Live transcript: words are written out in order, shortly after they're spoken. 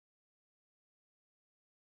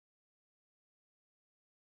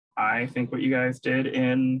I think what you guys did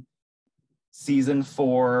in season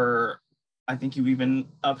 4, I think you even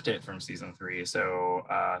upped it from season 3. So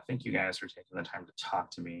thank you guys for taking the time to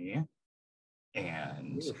talk to me.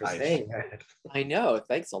 And I know.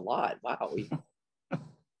 Thanks a lot. Wow.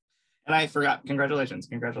 And I forgot. Congratulations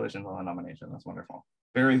on the nomination. That's wonderful.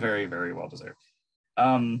 Very, very, very well deserved.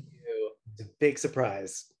 It's a big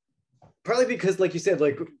surprise. Partly because, like you said,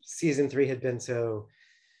 like season 3 had been so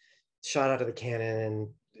shot out of the cannon, and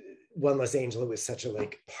One Less Angel was such a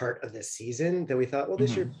like part of this season that we thought, well,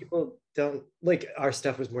 this year people don't like our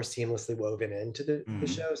stuff was more seamlessly woven into the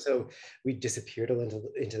show, so we disappeared a little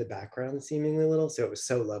into the background seemingly a little. So it was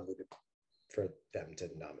so lovely for them to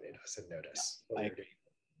nominate us and notice. I agree.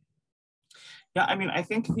 Yeah, I mean, I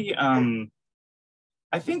think the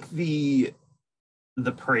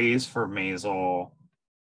praise for Maisel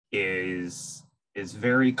is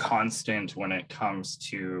very constant when it comes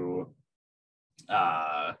to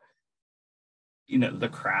the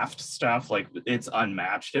craft stuff. Like, it's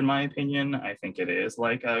unmatched in my opinion. I think it is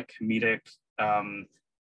like a comedic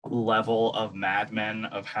level of Mad Men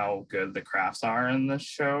of how good the crafts are in this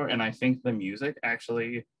show, and I think the music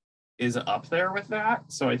actually is up there with that.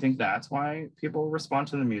 So I think that's why people respond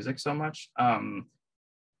to the music so much.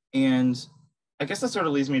 And I guess that sort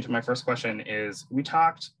of leads me to my first question is, we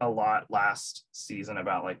talked a lot last season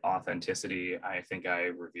about like authenticity. I think I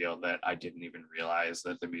revealed that I didn't even realize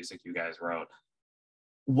that the music you guys wrote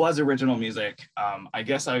was original music. I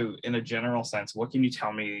guess in a general sense, what can you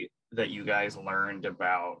tell me that you guys learned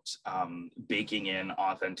about baking in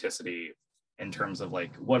authenticity in terms of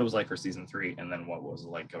like what it was like for season 3 and then what was it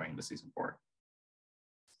like going into season 4?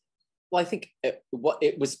 Well, I think it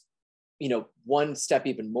was, one step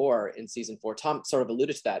even more in season 4. Tom sort of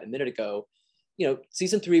alluded to that a minute ago.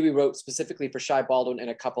 Season 3, we wrote specifically for Shai Baldwin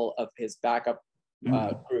and a couple of his backup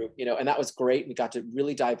group, and that was great. We got to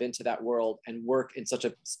really dive into that world and work in such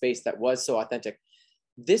a space that was so authentic.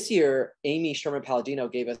 This year, Amy Sherman-Palladino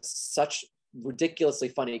gave us such ridiculously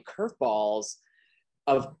funny curveballs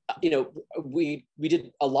of, we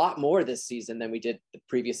did a lot more this season than we did the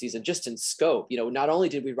previous season, just in scope. Not only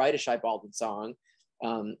did we write a Shai Baldwin song,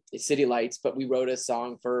 City Lights, but we wrote a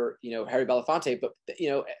song for Harry Belafonte, but we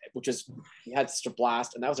had such a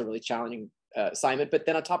blast, and that was a really challenging assignment. But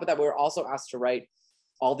then on top of that, we were also asked to write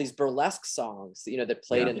all these burlesque songs that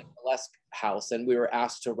played in the burlesque house, and we were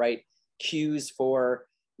asked to write cues for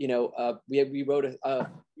we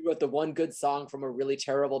wrote the one good song from a really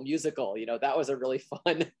terrible musical. That was a really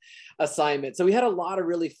fun assignment. So we had a lot of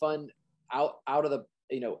really fun out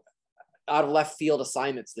of left field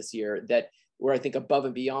assignments this year that were, I think, above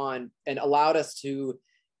and beyond, and allowed us to,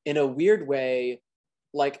 in a weird way,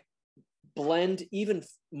 like blend even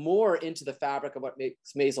more into the fabric of what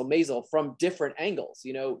makes Maisel from different angles.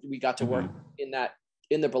 We got to work in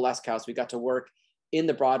the burlesque house, we got to work in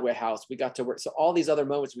the Broadway house, we got to work. So all these other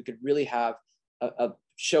moments we could really have a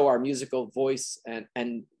show our musical voice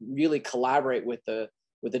and really collaborate with the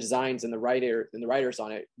designs and the writers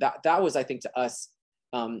on it. That was, I think, to us,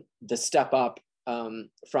 the step up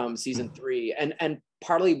from season 3, and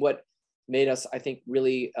partly what made us, I think,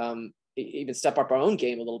 really even step up our own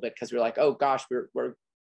game a little bit, because we're like, oh gosh, we're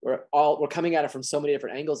coming at it from so many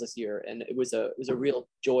different angles this year, and it was a real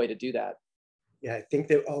joy to do that. Yeah, I think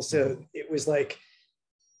that also it was like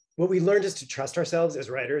what we learned is to trust ourselves as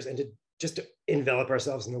writers and to just envelop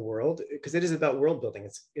ourselves in the world, because it is about world building.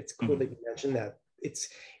 It's cool that you mentioned that.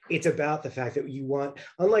 It's about the fact that you want,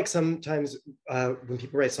 unlike sometimes when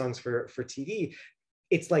people write songs for TV,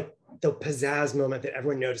 it's like the pizzazz moment that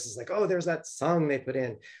everyone notices, like, oh, there's that song they put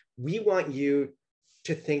in. We want you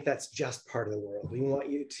to think that's just part of the world. We want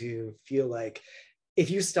you to feel like, if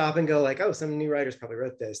you stop and go like, oh, some new writers probably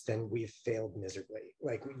wrote this, then we've failed miserably.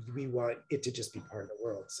 Like, we want it to just be part of the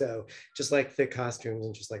world. So just like the costumes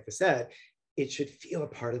and just like the set, it should feel a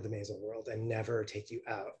part of the Maisel world and never take you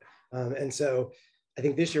out. And so I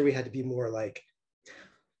think this year we had to be more like,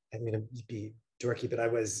 I'm going to be dorky, but I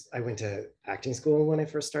went to acting school when I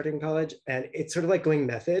first started in college, and it's sort of like going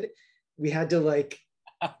method. We had to like,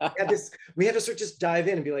 we had to sort of just dive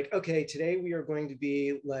in and be like, okay, today we are going to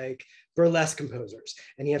be like burlesque composers.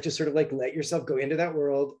 And you have to sort of like let yourself go into that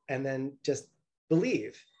world and then just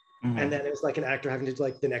believe. And then it was like an actor having to,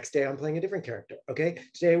 like, the next day I'm playing a different character. Okay,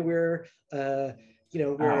 today we're, the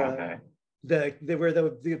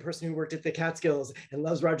person who worked at the Catskills and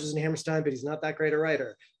loves Rodgers and Hammerstein, but he's not that great a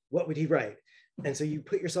writer. What would he write? And so you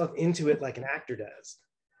put yourself into it like an actor does.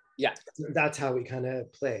 Yeah. That's how we kind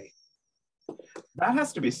of play. That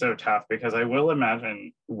has to be so tough, because I will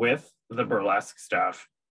imagine with the burlesque stuff,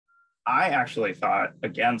 I actually thought,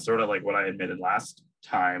 again, sort of like what I admitted last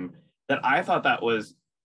time, that I thought that was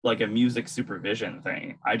like a music supervision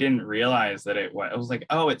thing. I didn't realize that it was. I was like,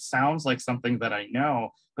 oh, it sounds like something that I know,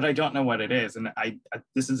 but I don't know what it is. And I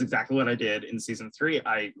this is exactly what I did in season 3.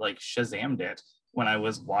 I like Shazammed it when I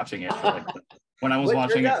was watching it for like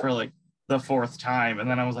for like the 4th time, and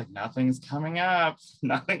then I was like, nothing's coming up.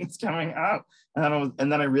 And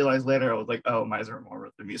then I realized later, I was like, oh, Mizer Moore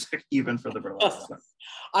wrote the music even for the burlesque stuff.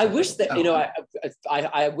 I wish that, you know,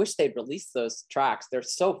 I wish they'd release those tracks. They're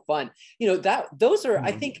so fun. You know, those are,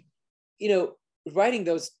 I think, you know, writing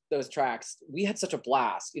those tracks, we had such a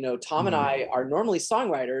blast. You know, Tom and I are normally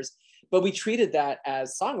songwriters, but we treated that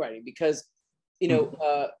as songwriting because, you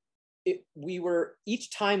know, we were, each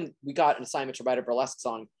time we got an assignment to write a burlesque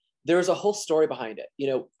song, there's a whole story behind it. You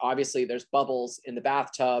know, obviously there's Bubbles in the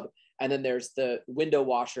bathtub, and then there's the window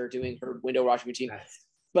washer doing her window washing routine,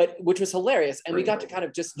 but which was hilarious. And we got to kind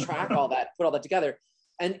of just track all that, put all that together.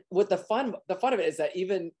 And what the fun of it is that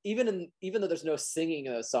even though there's no singing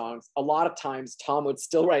in those songs, a lot of times Tom would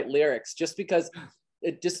still write lyrics just because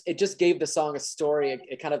it just gave the song a story.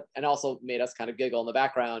 It kind of, and also made us kind of giggle in the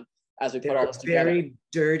background as we put all this together. Very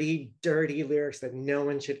dirty lyrics that no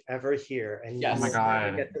one should ever hear. And yes. Oh my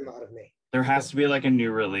God, get them out of me. There has to be like a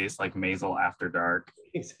new release, like Maisel After Dark.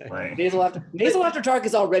 Exactly. Like. Maisel After Dark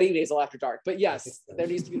is already Maisel After Dark, but yes, there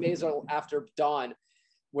needs to be Maisel After Dawn,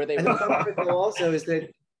 where they. And the fun of it also is that,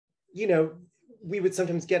 you know, we would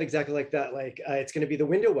sometimes get exactly like that, like it's going to be the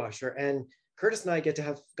window washer, and Curtis and I got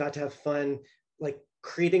to have fun, like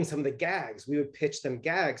creating some of the gags. We would pitch them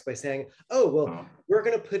gags by saying, oh, well, we're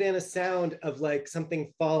going to put in a sound of like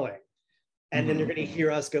something falling, and then you're going to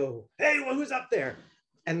hear us go, hey, well, who's up there?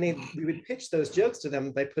 And we would pitch those jokes to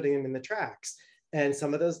them by putting them in the tracks. And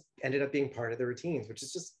some of those ended up being part of the routines, which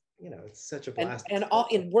is just, you know, it's such a blast. And all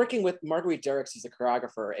in working with Marguerite Derricks as a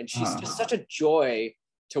choreographer, and she's just such a joy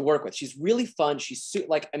to work with. She's really fun. She's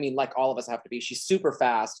like all of us have to be. She's super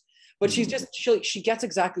fast, but she's just, she gets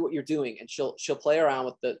exactly what you're doing, and she'll play around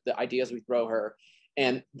with the ideas we throw her,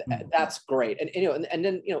 and that's great. And you know, and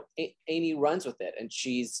then you know, Amy runs with it, and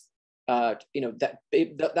she's you know,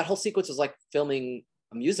 that whole sequence was like filming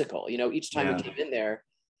a musical. You know, each time we came in there,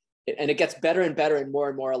 and it gets better and better and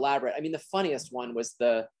more elaborate. I mean, the funniest one was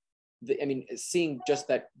I mean, seeing just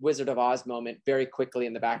that Wizard of Oz moment very quickly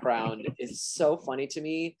in the background is so funny to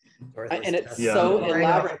me, and it's so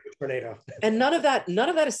elaborate. And none of that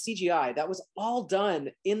is CGI. That was all done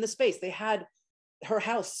in the space. They had her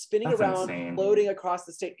house spinning around, floating across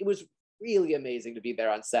the stage. It was really amazing to be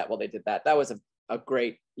there on set while they did that. That was a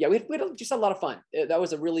great, we had just a lot of fun. That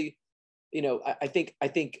was a really, you know, I think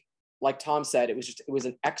like Tom said, it was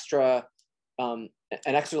an extra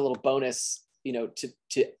little bonus, you know,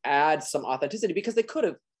 to add some authenticity, because they could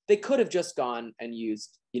have just gone and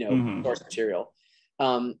used, you know, source material.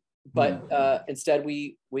 But instead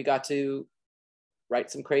we got to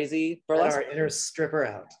write some crazy burlesque. Our inner stripper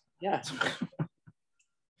out. Yeah.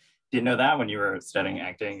 Didn't know that when you were studying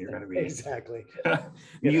acting, you're going to be exactly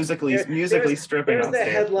musically stripping. There's the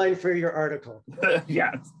headline for your article.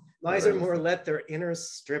 Yes. Mizer Moore let their inner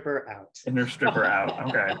stripper out. Inner stripper out.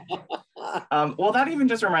 Okay. Well, that even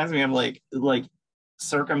just reminds me of like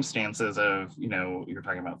circumstances of, you know, you're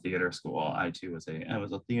talking about theater school. I too was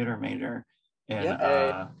a theater major,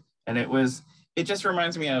 and and it just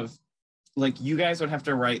reminds me of like you guys would have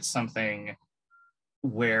to write something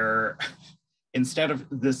where instead of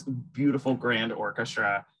this beautiful grand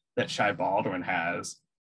orchestra that Shai Baldwin has,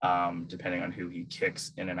 depending on who he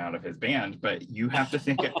kicks in and out of his band, but you have to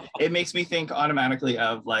think, it makes me think automatically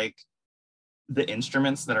of like the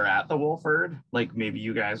instruments that are at the Wolford. Like maybe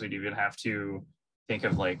you guys would even have to think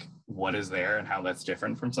of like what is there and how that's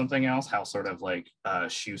different from something else, how sort of like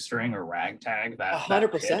shoestring or ragtag that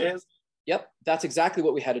 100% is. Yep, that's exactly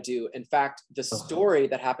what we had to do. In fact, the story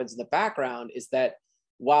that happens in the background is that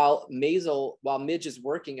while Midge is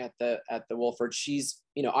working at the Wolford, she's,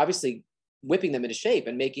 you know, obviously whipping them into shape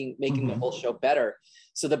and making the whole show better.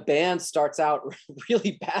 So the band starts out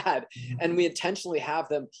really bad, and we intentionally have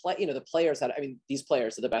them play, you know, the players these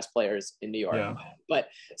players are the best players in New York, but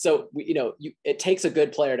so we, you know, it takes a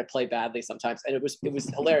good player to play badly sometimes, and it was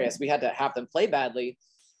hilarious. We had to have them play badly,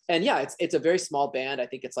 and it's a very small band. I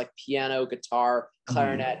think it's like piano, guitar,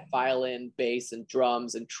 clarinet, violin, bass, and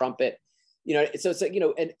drums and trumpet, you know. So it's like, you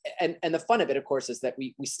know, and the fun of it, of course, is that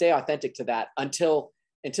we stay authentic to that until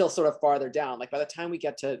sort of farther down. Like by the time we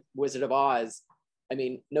get to Wizard of Oz, I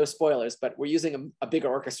mean, no spoilers, but we're using a bigger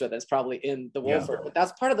orchestra that's probably in the Wolford. But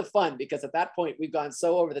that's part of the fun, because at that point we've gone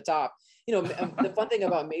so over the top. You know, the fun thing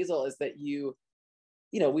about Maisel is that you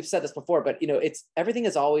know, we've said this before, but you know, everything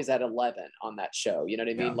is always at 11 on that show. You know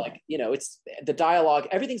what I mean? Like, you know, it's the dialogue,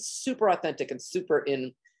 everything's super authentic and super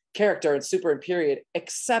in character and super and period,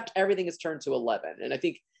 except everything is turned to 11. And I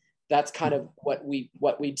think that's kind of what we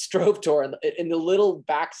strove toward in the little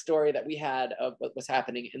backstory that we had of what was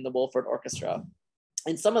happening in the Wolford Orchestra.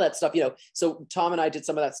 And some of that stuff, you know, so Tom and I did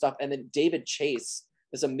some of that stuff. And then David Chase,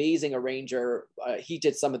 this amazing arranger, he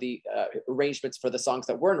did some of the arrangements for the songs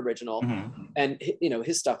that weren't original. And, you know,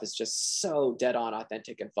 his stuff is just so dead on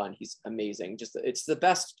authentic and fun. He's amazing. Just, it's the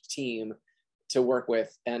best team to work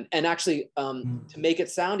with. And actually, to make it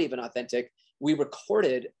sound even authentic, we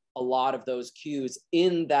recorded a lot of those cues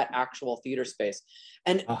in that actual theater space.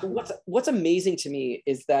 And what's amazing to me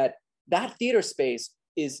is that theater space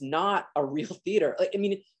is not a real theater. Like, I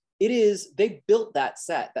mean, it is, they built that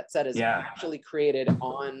set. That set is actually created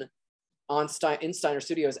in Steiner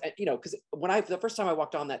Studios. And, you know, because the first time I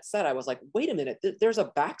walked on that set, I was like, wait a minute, there's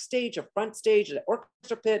a backstage, a front stage, an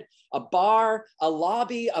orchestra pit, a bar, a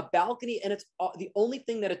lobby, a balcony. And it's the only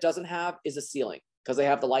thing that it doesn't have is a ceiling, because they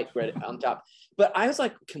have the light grid on top. But I was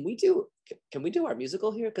like, can we do our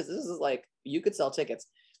musical here? Because this is like, you could sell tickets.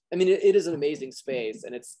 I mean, it is an amazing space.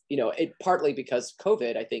 And it's, you know, it partly because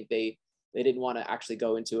COVID, I think they didn't want to actually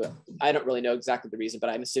go into it. I don't really know exactly the reason, but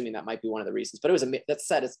I'm assuming that might be one of the reasons. But it was that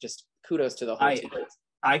set is just kudos to the whole team.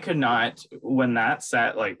 I could not, when that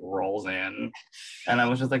set like rolls in, and I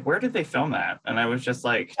was just like, where did they film that? And I was just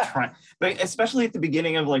like trying, but especially at the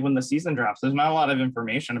beginning of like when the season drops, there's not a lot of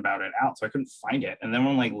information about it out, so I couldn't find it. And then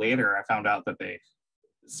when like later I found out that they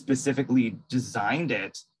specifically designed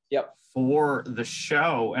it for the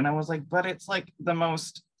show, and I was like, but it's like the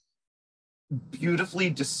most beautifully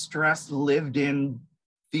distressed lived in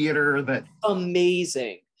theater that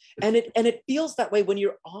amazing. And it feels that way when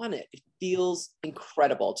you're on it. It feels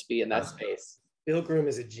incredible to be in that space. Bill Groom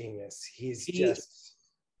is a genius. He's just,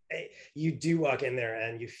 you do walk in there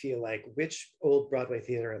and you feel like, which old Broadway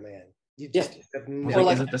theater am I in? You just have no, or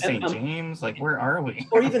like, is it the St. James? Like, where are we?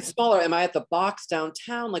 Or even smaller, am I at the Box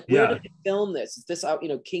downtown? Like, where did they film this? Is this out, you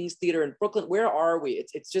know, King's Theater in Brooklyn? Where are we?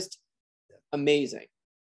 It's just amazing.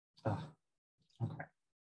 Okay.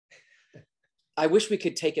 I wish we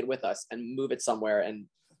could take it with us and move it somewhere and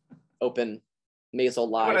open Maisel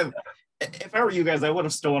live. If I were you guys, I would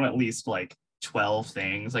have stolen at least like 12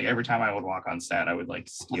 things. Like every time I would walk on set, I would like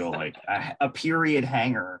steal like a period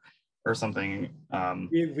hanger or something.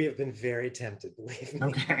 We have been very tempted, believe me.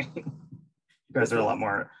 Okay. You guys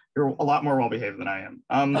are you're a lot more well-behaved than I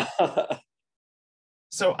am.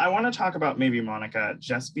 So I want to talk about maybe Monica,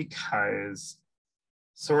 just because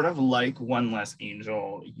sort of like One Less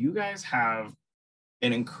Angel, you guys have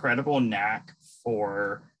an incredible knack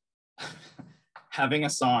for having a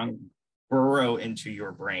song burrow into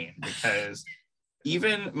your brain, because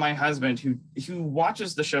even my husband, who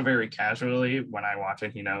watches the show very casually, when I watch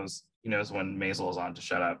it, he knows when Maisel is on to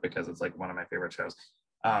shut up, because it's like one of my favorite shows.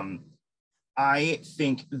 I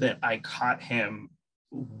think that I caught him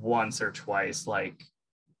once or twice, like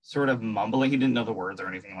sort of mumbling. He didn't know the words or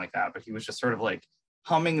anything like that, but he was just sort of like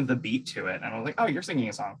humming the beat to it. And I was like, oh, you're singing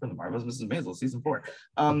a song from The Marvelous Mrs. Maisel, season 4.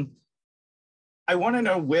 I want to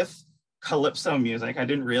know, with Calypso music, I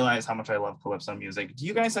didn't realize how much I love Calypso music. Do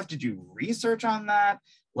you guys have to do research on that?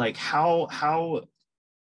 Like, how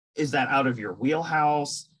is that out of your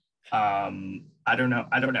wheelhouse? I don't know.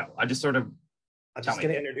 I just sort of. I'm just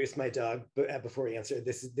going to introduce my dog before we answer.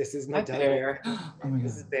 This is my dog. Bear.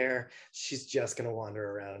 This is Bear. She's just going to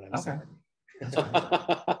wander around. I'm sorry.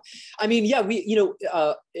 I mean, yeah,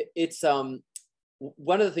 it's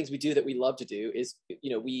one of the things we do that we love to do is,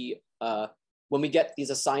 you know, we when we get these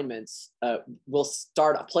assignments, we'll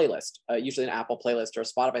start a playlist, usually an Apple playlist or a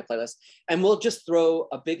Spotify playlist, and we'll just throw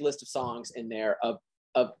a big list of songs in there of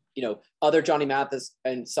you know, other Johnny Mathis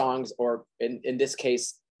and songs, or in this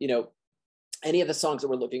case, you know, any of the songs that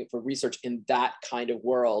we're looking for research in that kind of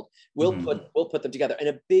world. We'll put them together in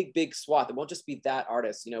a big swath. It won't just be that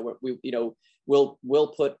artist. You know, we'll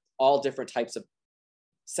put all different types of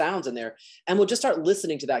sounds in there, and we'll just start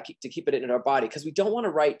listening to that to keep it in our body, because we don't want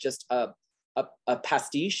to write just a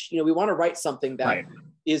pastiche. You know, we want to write something that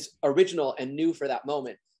is original and new for that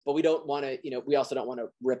moment, but we don't want to, you know, we also don't want to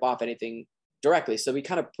rip off anything directly. So we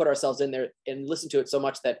kind of put ourselves in there and listen to it so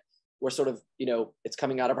much that we're sort of, you know, it's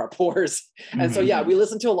coming out of our pores. And so, yeah, we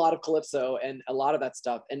listen to a lot of Calypso and a lot of that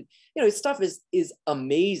stuff. And, you know, his stuff is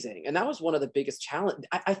amazing. And that was one of the biggest challenge.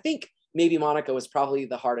 I think maybe Monica was probably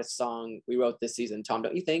the hardest song we wrote this season. Tom,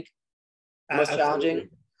 don't you think? Most challenging?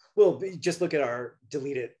 Well, just look at our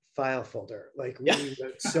deleted file folder. Like, we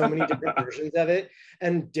wrote so many different versions of it,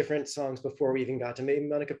 and different songs before we even got to maybe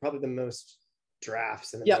Monica, probably the most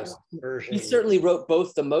drafts and the most versions. He certainly wrote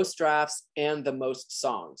both the most drafts and the most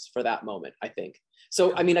songs for that moment, I think.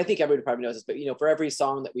 So, I mean, I think everybody probably knows this, but, you know, for every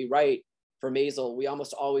song that we write for Maisel, we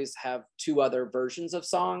almost always have two other versions of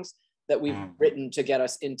songs that we've written to get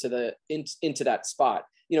us into that spot,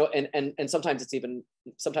 you know, and sometimes it's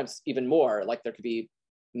even more, like there could be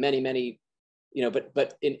many, you know,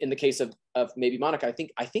 but in the case of Maybe Monica,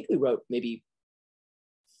 I think we wrote maybe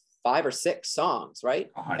 5 or 6 songs, right?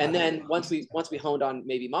 And then once we honed on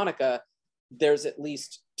Maybe Monica, there's at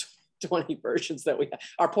least 20 versions that we have.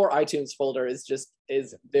 Our poor iTunes folder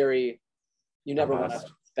is very, you never want to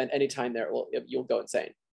spend any time there. You'll go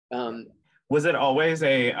insane. Was it always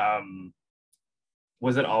a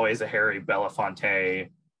Harry Belafonte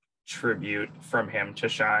tribute from him to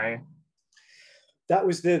Shy? That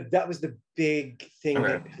was the big thing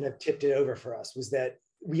that kind of tipped it over for us, was that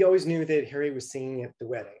we always knew that Harry was singing at the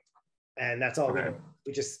wedding, and that's all we knew.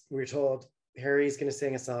 We were told Harry's going to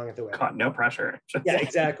sing a song at the wedding. God, no pressure. Yeah,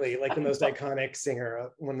 exactly. Like the most iconic singer,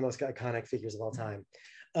 one of the most iconic figures of all time.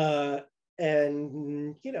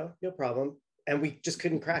 And, you know, no problem. And we just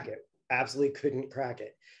couldn't crack it. Absolutely couldn't crack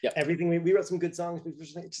it. Yep. Everything, we wrote some good songs, but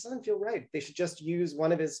it just doesn't feel right. They should just use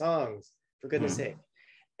one of his songs, for goodness sake.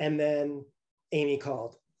 And then Amy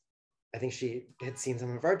called. I think she had seen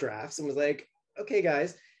some of our drafts and was like, okay,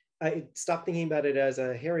 guys, I stopped thinking about it as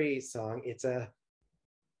a Harry song. It's a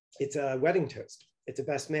wedding toast. It's a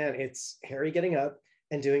best man. It's Harry getting up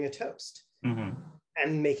and doing a toast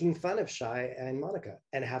and making fun of Shy and Monica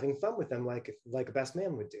and having fun with them like a best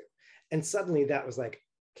man would do. And suddenly that was like,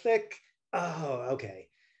 click. Oh, okay.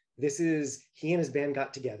 This is, he and his band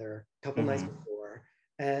got together a couple nights before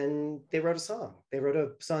and they wrote a song. They wrote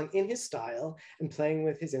a song in his style and playing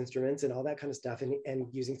with his instruments and all that kind of stuff and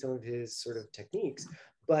using some of his sort of techniques,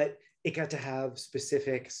 but it got to have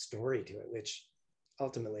specific story to it, which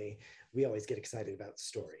ultimately we always get excited about the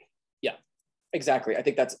story. Yeah, exactly. I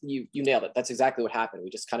think that's, you nailed it. That's exactly what happened. We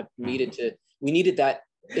just kind of needed that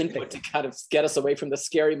input to kind of get us away from the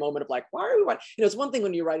scary moment of like, why are we writing? You know, it's one thing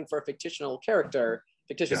when you're writing for a fictitious character,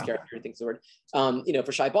 I think the word, you know,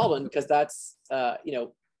 for Shy Baldwin, because that's, you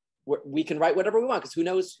know, we can write whatever we want, because who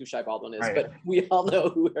knows who Shy Baldwin is, but we all know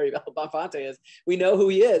who Harry Belafonte is. We know who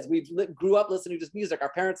he is. We grew up listening to his music.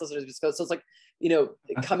 Our parents listened to his music. So it's like, you know,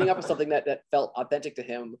 coming up with something that felt authentic to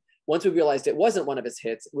him. Once we realized it wasn't one of his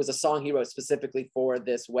hits, it was a song he wrote specifically for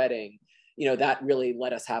this wedding, you know, that really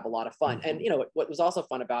let us have a lot of fun. And, you know, what was also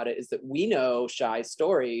fun about it is that we know Shy's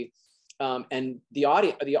story, and the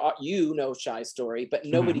audience, you know Shy's story, but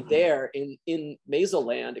nobody there in Maisel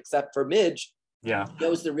land, except for Midge,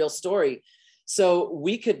 knows the real story. So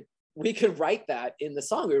we could write that in the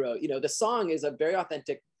song we wrote. You know, the song is a very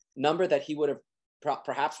authentic number that he would have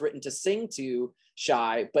perhaps written to sing to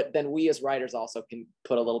Shy, but then we as writers also can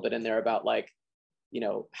put a little bit in there about, like, you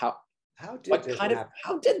know, how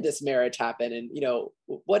did this marriage happen, and, you know,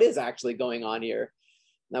 what is actually going on here.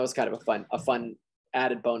 And that was kind of a fun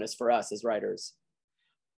added bonus for us as writers.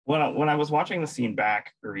 When I was watching the scene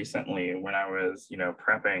back recently, when I was, you know,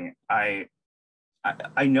 prepping, I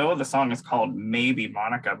know the song is called Maybe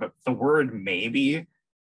Monica, but the word maybe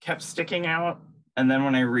kept sticking out. And then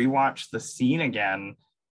when I rewatched the scene again,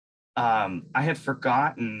 I had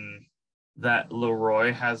forgotten that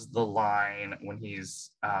Leroy has the line when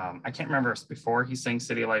he's, I can't remember if it's before he sings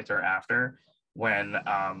City Lights or after, when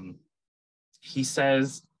he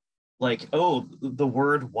says, like, oh, the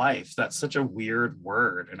word wife, that's such a weird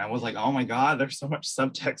word. And I was like, oh my God, there's so much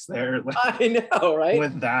subtext there. Like, I know, right?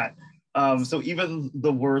 With that. So even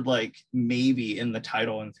the word like maybe in the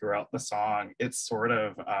title and throughout the song, it's sort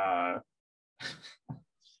of, I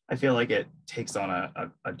feel like it takes on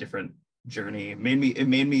a different journey. It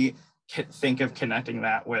made me think of connecting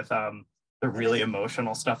that with the really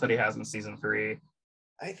emotional stuff that he has in season 3.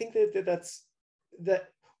 I think that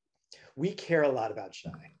we care a lot about Shy.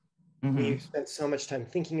 We spent so much time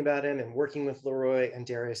thinking about him and working with Leroy and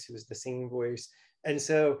Darius, who was the singing voice. And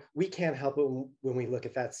so we can't help it when we look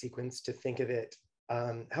at that sequence to think of it,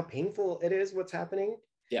 how painful it is, what's happening.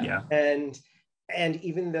 Yeah. And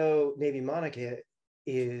even though Maybe Monica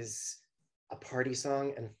is a party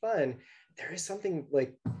song and fun, there is something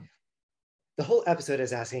like, the whole episode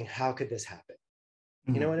is asking, how could this happen?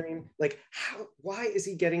 You know what I mean? Like, why is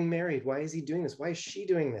he getting married? Why is he doing this? Why is she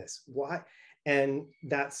doing this? Why? And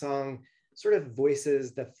that song sort of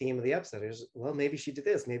voices the theme of the episode. Is, well, maybe she did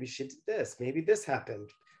this, maybe she did this, maybe this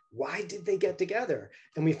happened. Why did they get together?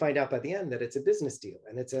 And we find out by the end that it's a business deal,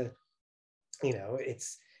 and it's a, you know,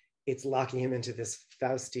 it's locking him into this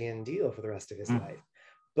Faustian deal for the rest of his life.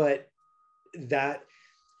 But that's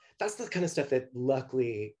the kind of stuff that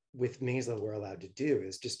luckily with Maisel we're allowed to do,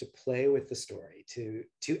 is just to play with the story, to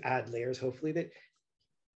add layers, hopefully, that,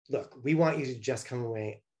 look, we want you to just come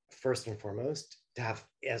away first and foremost to have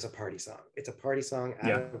as a party song. It's a party song at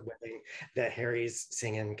a wedding that Harry's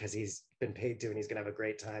singing because he's been paid to and he's gonna have a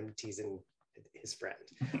great time teasing his friend.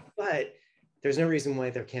 But there's no reason why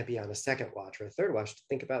there can't be on a second watch or a third watch to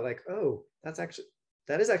think about like, oh,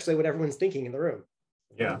 that is actually what everyone's thinking in the room.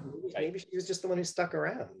 Yeah. Maybe she was just the one who stuck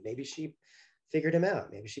around. Maybe she figured him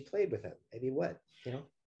out. Maybe she played with him. Maybe what, you know?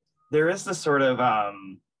 There is this sort of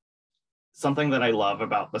something that I love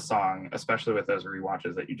about the song, especially with those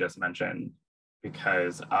rewatches that you just mentioned,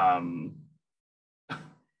 because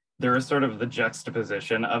there is sort of the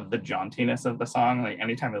juxtaposition of the jauntiness of the song. Like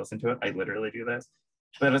anytime I listen to it, I literally do this.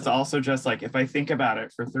 But it's also just like, if I think about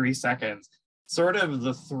it for 3 seconds, sort of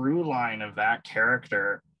the through line of that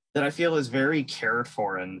character that I feel is very cared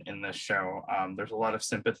for in this show. There's a lot of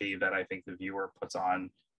sympathy that I think the viewer puts on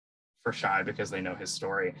for Shai because they know his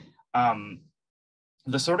story.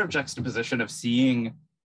 The sort of juxtaposition of seeing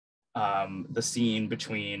the scene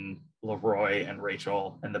between Leroy and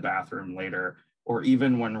Rachel in the bathroom later, or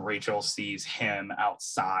even when Rachel sees him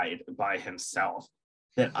outside by himself,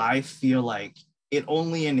 that I feel like it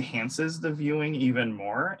only enhances the viewing even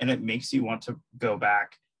more, and it makes you want to go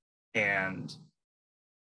back and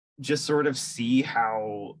just sort of see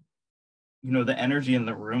how, you know, the energy in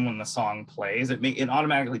the room when the song plays, it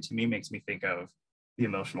automatically to me makes me think of the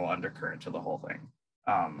emotional undercurrent to the whole thing.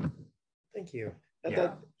 Thank you.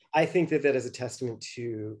 I think that is a testament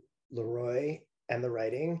to Leroy and the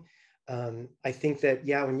writing. I think that,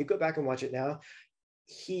 when you go back and watch it now,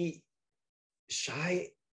 Shai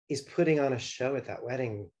is putting on a show at that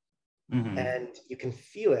wedding. Mm-hmm. And you can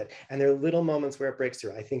feel it. And there are little moments where it breaks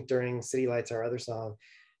through. I think during City Lights, our other song,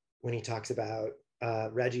 when he talks about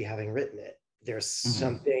Reggie having written it, there's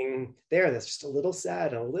something there that's just a little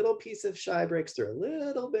sad, and a little piece of Shai breaks through, a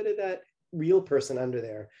little bit of that real person under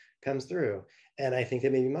there comes through. And I think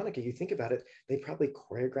that maybe Monica, you think about it, they probably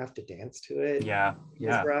choreographed a dance to it. Yeah.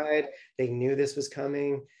 His bride, they knew this was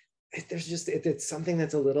coming. It's something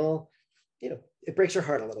that's a little, it breaks your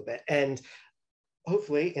heart a little bit. And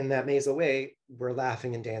hopefully in that Maisel way, we're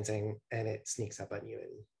laughing and dancing and it sneaks up on you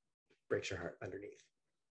and breaks your heart underneath.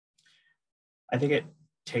 I think it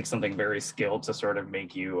takes something very skilled to sort of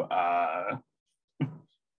make you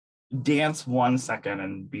dance 1 second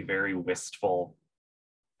and be very wistful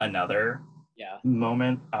another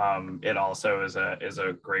moment. It also is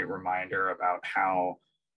a great reminder about how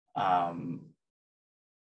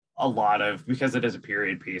a lot of, because it is a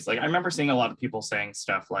period piece, like I remember seeing a lot of people saying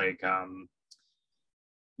stuff like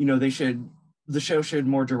the show should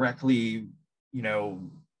more directly,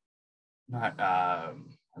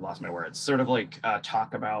 I lost my words, sort of like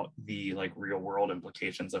talk about the like real world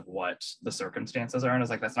implications of what the circumstances are. And it's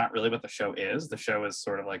like, that's not really what the show is. The show is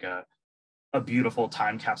sort of like a beautiful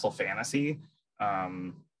time capsule fantasy.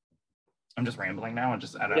 I'm just rambling now and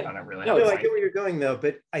I don't really know. No, I get where you're going though,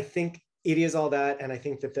 but I think it is all that. And I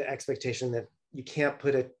think that the expectation that you can't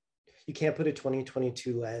put a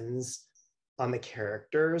 2022 lens on the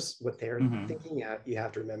characters, what they're thinking. You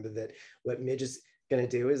have to remember that what Midge is going to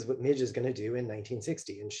do is what Midge is going to do in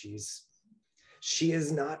 1960, and she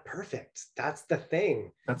is not perfect. That's the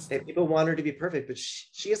thing. People want her to be perfect, but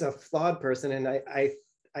she is a flawed person, and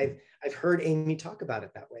I've heard Amy talk about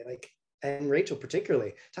it that way, like, and Rachel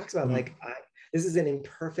particularly talks about this is an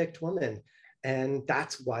imperfect woman, and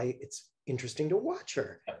that's why it's interesting to watch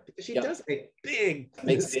her, because she does make big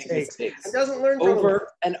mistakes and doesn't learn over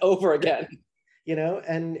and over again.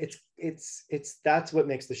 And it's that's what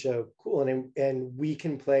makes the show cool, and we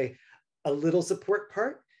can play a little support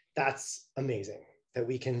part. That's amazing that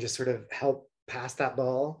we can just sort of help pass that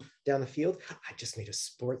ball down the field. I just made a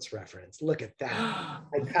sports reference. Look at that!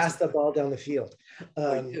 I passed the ball down the field.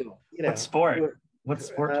 What sport? What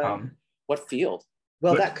sport, Tom? What field?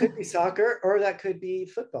 Well, that could be soccer, or that could be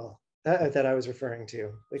football. That I was referring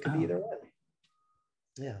to. It could be either one.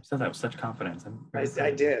 Yeah. So that was such confidence.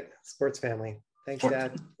 I did. Sports family. Thanks,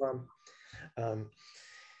 Dad, Mom.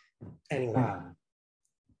 Anyway,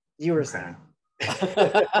 you were saying.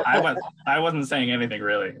 I wasn't saying anything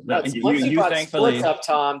really. You thankfully up,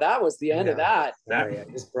 Tom. That was the end of that. I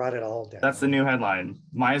just brought it all down. That's the new headline.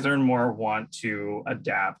 Mizer and Moore want to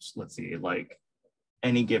adapt. Let's see, like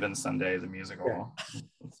Any Given Sunday, the musical.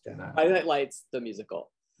 Yeah. Highlight Lights, the musical.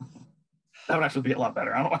 That would actually be a lot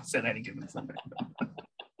better. I don't want to say Any Given Sunday.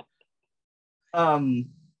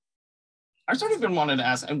 I sort of been wanted to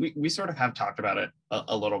ask, and we sort of have talked about it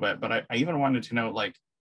a little bit, but I even wanted to know, like,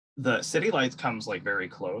 the City Lights comes like very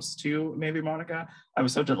close to maybe Monica. I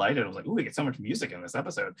was so delighted. I was like, ooh, we get so much music in this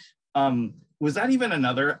episode. Was that even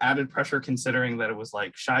another added pressure, considering that it was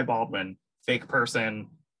like Shai Baldwin, fake person,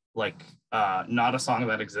 like not a song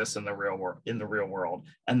that exists in the real world,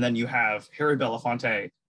 and then you have Harry Belafonte,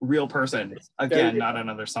 real person, again, not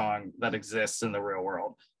another song that exists in the real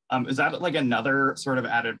world. Is that like another sort of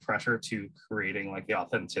added pressure to creating like the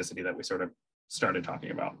authenticity that we sort of started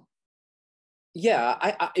talking about?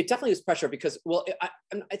 Yeah, it definitely is pressure because, well,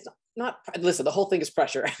 it's not, listen, the whole thing is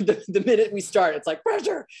pressure. the minute we start, it's like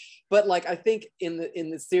pressure. But like, I think in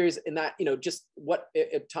the series, in that, you know, just what,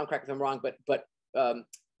 Tom, correct me if I'm wrong, but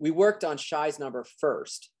we worked on Shy's number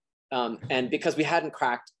first. And because we hadn't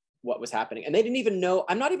cracked what was happening, and they didn't even know,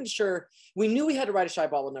 I'm not even sure, we knew we had to write a Shy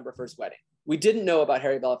Baldwin number for his wedding. We didn't know about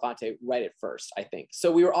Harry Belafonte right at first, I think.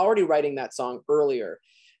 So we were already writing that song earlier.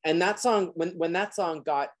 And that song, when that song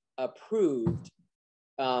got approved,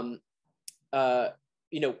 you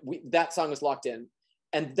know, that song was locked in,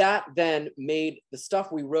 and that then made the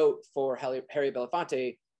stuff we wrote for Harry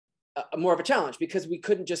Belafonte more of a challenge, because we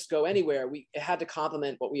couldn't just go anywhere. We had to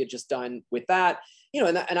complement what we had just done with that, you know,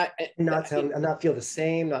 and not feel the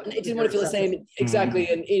same. It didn't want to feel the same, exactly.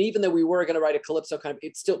 And even though we were going to write a calypso kind of,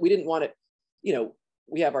 it's still, we didn't want it, you know,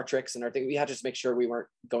 we have our tricks and our thing. We had to just make sure we weren't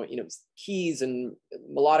going, you know, keys and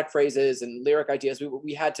melodic phrases and lyric ideas.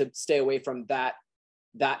 We had to stay away from that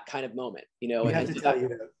kind of moment, you know. I have to tell you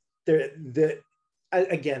that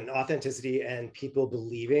again, authenticity and people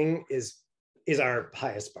believing is our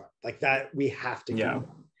highest bar. Like that, we have to do,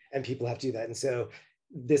 and people have to do that. And so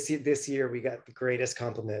this year we got the greatest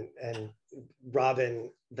compliment, and Robin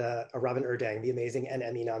Erdang, the amazing and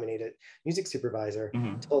Emmy-nominated music supervisor,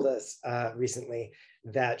 told us recently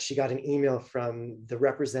that she got an email from the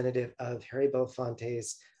representative of Harry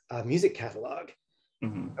Belafonte's music catalog.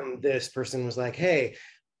 This person was like, hey,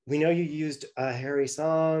 we know you used a Harry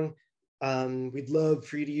song. We'd love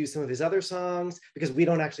for you to use some of his other songs, because we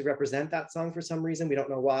don't actually represent that song for some reason. We don't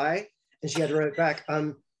know why. And she had to write back,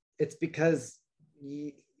 it's because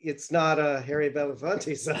it's not a Harry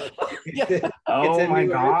Belafonte song. Oh my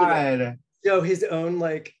God. So his own,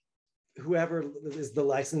 like, whoever is the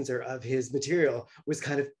licensor of his material was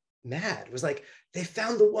kind of mad, was like, they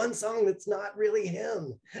found the one song that's not really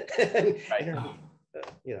him. And,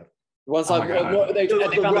 you know, one song, they found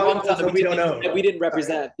the one song that we don't own, that we didn't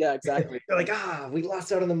represent. Yeah, exactly. They're like, we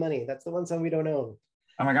lost out on the money. That's the one song we don't own.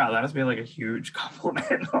 Oh my God, that must be like a huge compliment.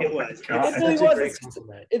 It was. It really was.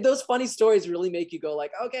 Those funny stories really make you go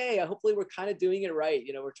like, okay, hopefully we're kind of doing it right.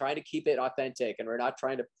 You know, we're trying to keep it authentic, and we're not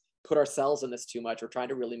trying to put ourselves in this too much. We're trying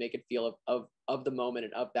to really make it feel of the moment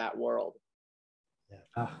and of that world.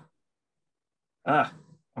 Yeah.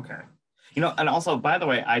 Okay. You know, and also, by the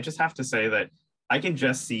way, I just have to say that I can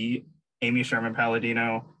just see Amy Sherman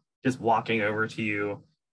Palladino just walking over to you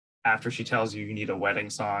after she tells you need a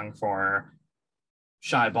wedding song for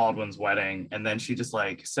Shy Baldwin's wedding, and then she just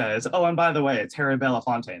like says, oh, and by the way, it's Harry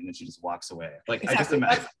Belafonte, and then she just walks away. Like, exactly. I just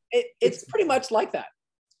imagine it's pretty much like that,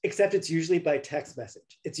 except it's usually by text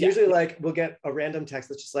message. It's usually like, we'll get a random text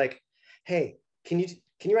that's just like, hey, can you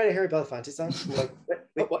write a Harry Belafonte song?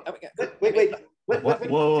 Wait, what?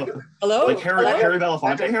 Whoa. Hello? Like Harry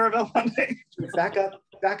Belafonte? Back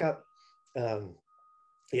up.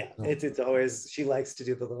 It's always, she likes to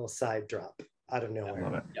do the little side drop out of nowhere. I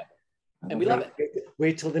love it. Yeah. And we love it.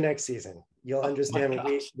 Wait till the next season. You'll understand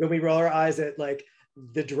when we roll our eyes at like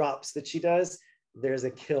the drops that she does. There's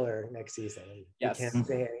a killer next season. Yes. We can't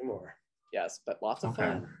say anymore. Yes, but lots of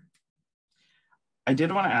fun. I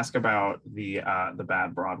did want to ask about the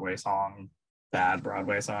Bad Broadway song.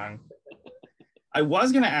 I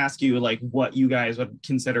was going to ask you like what you guys would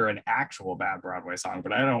consider an actual bad Broadway song,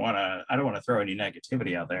 but I don't want to throw any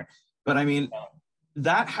negativity out there. But I mean,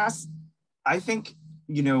 I think,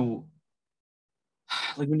 you know,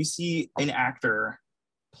 like when you see an actor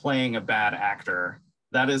playing a bad actor,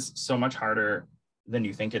 that is so much harder than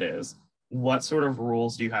you think it is. What sort of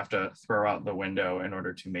rules do you have to throw out the window in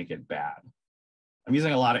order to make it bad? I'm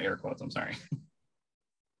using a lot of air quotes, I'm sorry.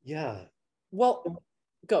 Yeah. Well,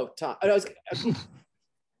 go, Tom. I was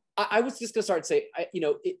just gonna start and say,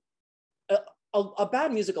 a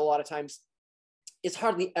bad musical a lot of times is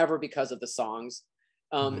hardly ever because of the songs.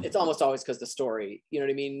 It's almost always because the story, you know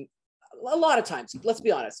what I mean? A lot of times, let's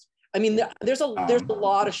be honest. I mean, there's a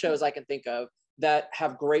lot of shows I can think of that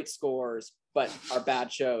have great scores, but are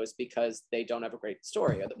bad shows because they don't have a great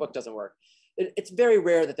story or the book doesn't work. It's very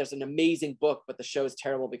rare that there's an amazing book, but the show is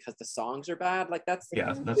terrible because the songs are bad. Like that's think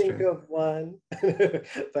true. Of one,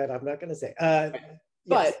 but I'm not going to say.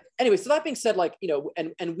 But anyway, so that being said, like, you know,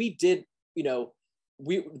 and we did, you know,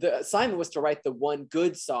 the assignment was to write the one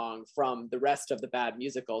good song from the rest of the bad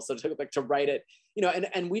musical. So to write it, you know,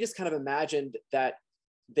 and we just kind of imagined that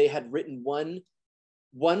they had written one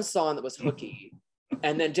song that was hooky,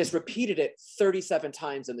 and then just repeated it 37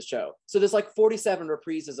 times in the show. So there's like 47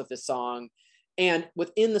 reprises of this song. And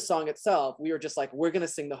within the song itself, we were just like, we're going to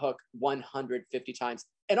sing the hook 150 times.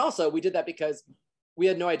 And also we did that because we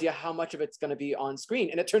had no idea how much of it's going to be on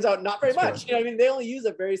screen. And it turns out not very much. You know what I mean? They only use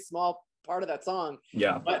a very small part of that song.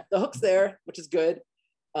 Yeah. But the hook's there, which is good.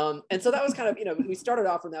 And so that was kind of, we started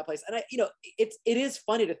off from that place. And it is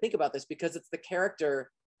funny to think about this because it's the character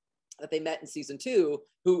that they met in season 2,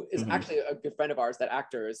 who is actually a good friend of ours. That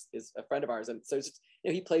actor is a friend of ours. And so it's just,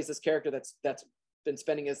 he plays this character that's been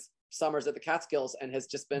spending his summers at the Catskills and has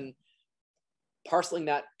just been parceling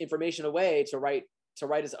that information away to write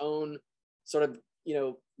his own sort of,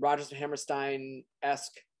 Rodgers and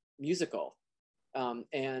Hammerstein-esque musical. Again,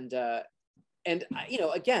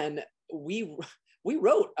 we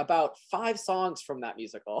wrote about 5 songs from that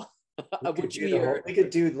musical. We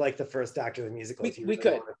could do like the first act of the musical. We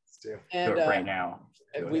could. And right now.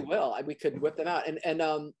 We will. We could whip them out,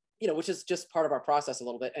 and which is just part of our process a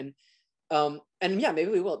little bit. And yeah,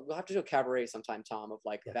 maybe we'll have to do a cabaret sometime, Tom, of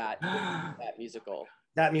like that musical.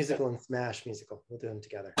 That musical and Smash musical. We'll do them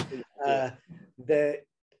together.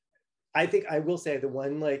 I think I will say the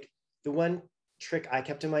one trick I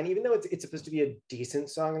kept in mind, even though it's supposed to be a decent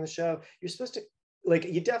song in the show, you're supposed to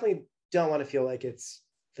you definitely don't want to feel like it's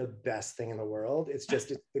the best thing in the world. It's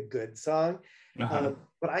a good song.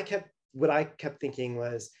 What I kept thinking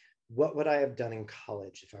was, what would I have done in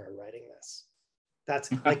college if I were writing this?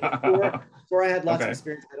 That's like before I had lots of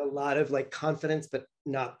experience, I had a lot of like confidence, but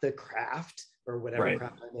not the craft or whatever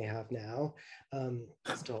craft I may have now.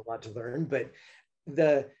 Still a lot to learn, but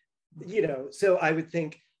so I would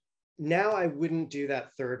think now I wouldn't do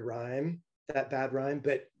that third rime, that bad rhyme,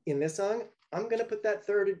 but in this song, I'm gonna put that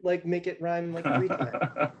third, like make it rhyme like 3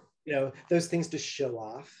 times. Those things to show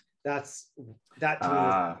off. That to me is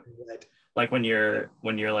what, like when you're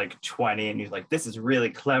like 20 and you're like, this is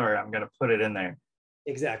really clever, I'm gonna put it in there.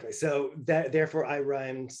 Exactly. So therefore I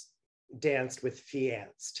rhymed danced with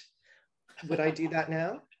fianced. Would I do that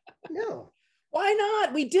now? No. Why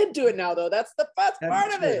not? We did do it now, though. That's the best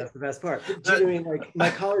part of it. That's the best part. Do you know what I mean? Like my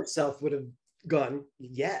college self would have gone,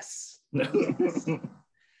 yes. Yes.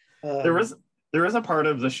 There was a part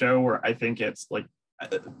of the show where I think it's like,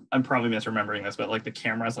 I'm probably misremembering this, but like the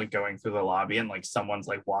camera's like going through the lobby and like someone's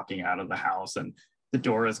like walking out of the house and the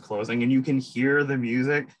door is closing and you can hear the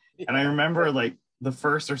music. And I remember like the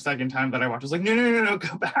first or second time that I watched, I was like, no,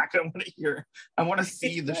 go back. I want to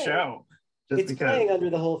see the show. It's playing under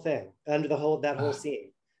the whole thing, under that whole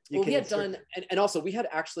scene. We had done, and also we had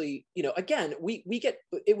actually, again, we get,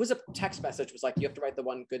 it was a text message. It was like, you have to write the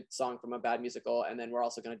one good song from a bad musical. And then we're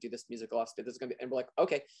also going to do this musical. This is going to be, and we're like,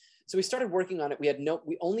 okay. So we started working on it.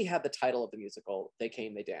 We only had the title of the musical, They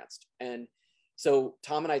Came, They Danced. And so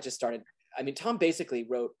Tom and I just started, Tom basically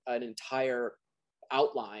wrote an entire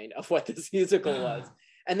outline of what this musical was.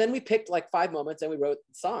 And then we picked like 5 moments and we wrote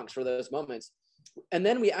songs for those moments. And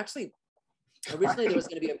then we actually, originally there was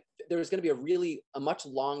going to be a much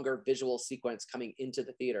longer visual sequence coming into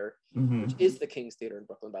the theater, which is the King's Theater in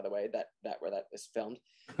Brooklyn, by the way, that where that is filmed.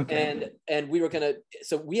 And we were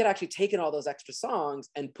so we had actually taken all those extra songs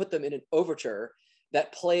and put them in an overture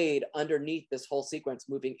that played underneath this whole sequence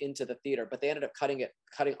moving into the theater, but they ended up cutting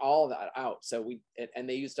all of that out. So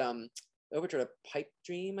they used overture to Pipe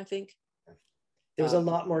Dream, I think. There was a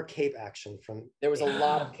lot more cape action there was a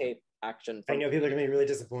lot of cape action. I know people are gonna be really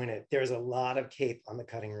disappointed. There's a lot of cape on the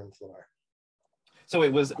cutting room floor. So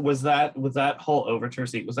it was that whole overture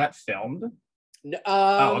scene, was that filmed? No,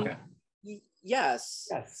 okay. Yes,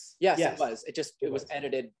 it was. It was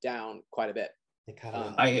edited down quite a bit.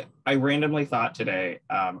 I randomly thought today,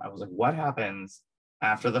 I was like, what happens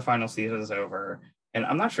after the final season is over? And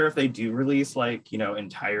I'm not sure if they do release like,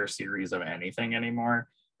 entire series of anything anymore,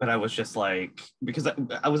 but I was just like, because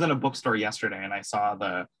I was in a bookstore yesterday and I saw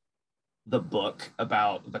the book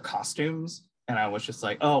about the costumes, and I was just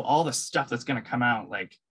like, oh, all the stuff that's going to come out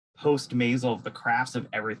like post Maisel of the crafts of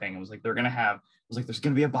everything. It was like there's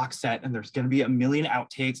going to be a box set and there's going to be a million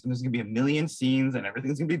outtakes and there's going to be a million scenes and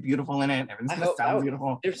everything's going to be beautiful in it. Everything's going to sound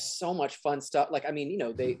beautiful. There's so much fun stuff. Like,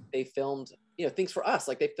 they filmed, things for us.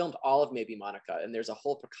 Like they filmed all of Maybe Monica, and there's a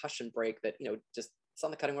whole percussion break that, just it's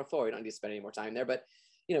on the cutting room floor. We don't need to spend any more time there, but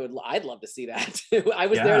I'd love to see that. I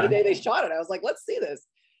was there the day they shot it. I was like, let's see this.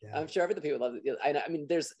 Yeah. I'm sure everything people love it.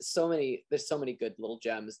 There's so many good little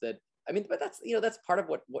gems that, but that's part of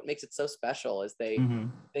what makes it so special is they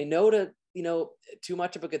know to, too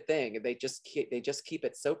much of a good thing. They just keep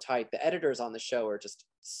it so tight. The editors on the show are just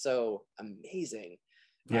so amazing.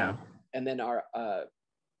 Yeah. And then our,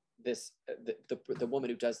 the woman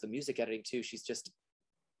who does the music editing too, she's just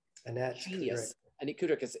Annette genius. Annette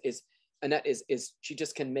Kudrick is Annette is she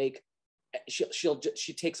just can make,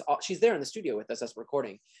 she takes all, she's there in the studio with us as we're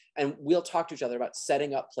recording, and we'll talk to each other about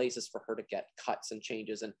setting up places for her to get cuts and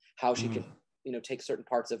changes, and how she can, you know, take certain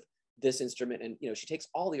parts of this instrument, and, you know, she takes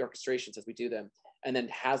all the orchestrations as we do them and then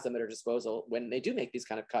has them at her disposal when they do make these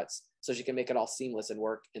kind of cuts, so she can make it all seamless and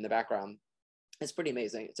work in the background. It's pretty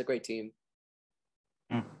amazing. It's a great team.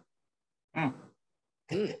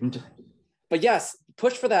 But yes,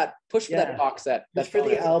 push for that that box set. Push for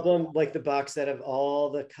the album, like the box set of all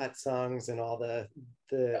the cut songs and all the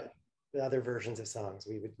other versions of songs.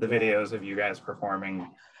 We would, the videos of you guys performing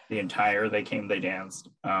the entire They Came, They Danced.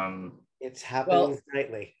 It's happening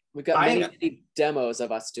nightly. We've got many demos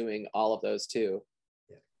of us doing all of those too.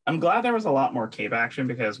 I'm glad there was a lot more Cape action,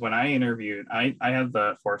 because when I interviewed, I had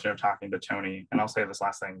the fortune of talking to Tony, and I'll say this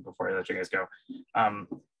last thing before I let you guys go.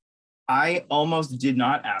 I almost did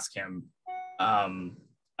not ask him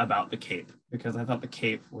about the Cape, because I thought the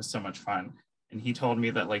Cape was so much fun. And he told me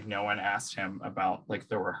that like no one asked him about like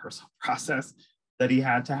the rehearsal process that he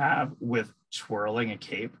had to have with twirling a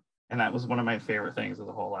cape. And that was one of my favorite things of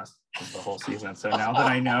the whole season. So now that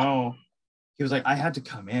I know, he was like, I had to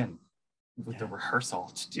come in with the rehearsal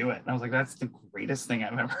to do it. And I was like, that's the greatest thing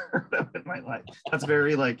I've ever heard of in my life. That's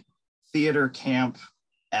very like theater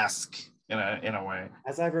camp-esque in a way.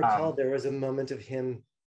 As I recall, there was a moment of him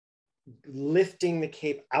lifting the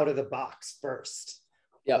cape out of the box first.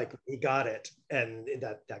 Yeah, like he got it, and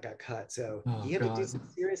that got cut. So he had to do some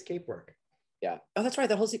serious cape work. Yeah. Oh, that's right.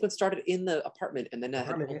 That whole sequence started in the apartment, and then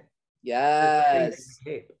yes,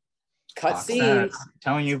 cut box scenes. Set. I'm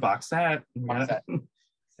telling you, box set.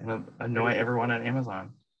 Annoy everyone at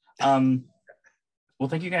Amazon. Well,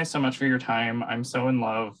 thank you guys so much for your time. I'm so in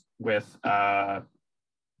love with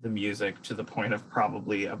the music to the point of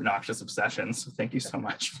probably obnoxious obsession. So thank you so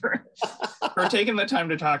much for taking the time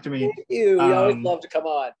to talk to me. Thank you. We always love to come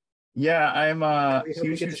on. Yeah, I'm a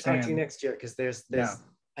huge fan. To talk to you next year, because there's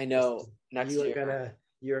I know next year.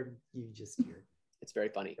 You're it's very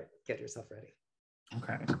funny. Get yourself ready.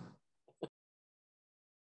 Okay.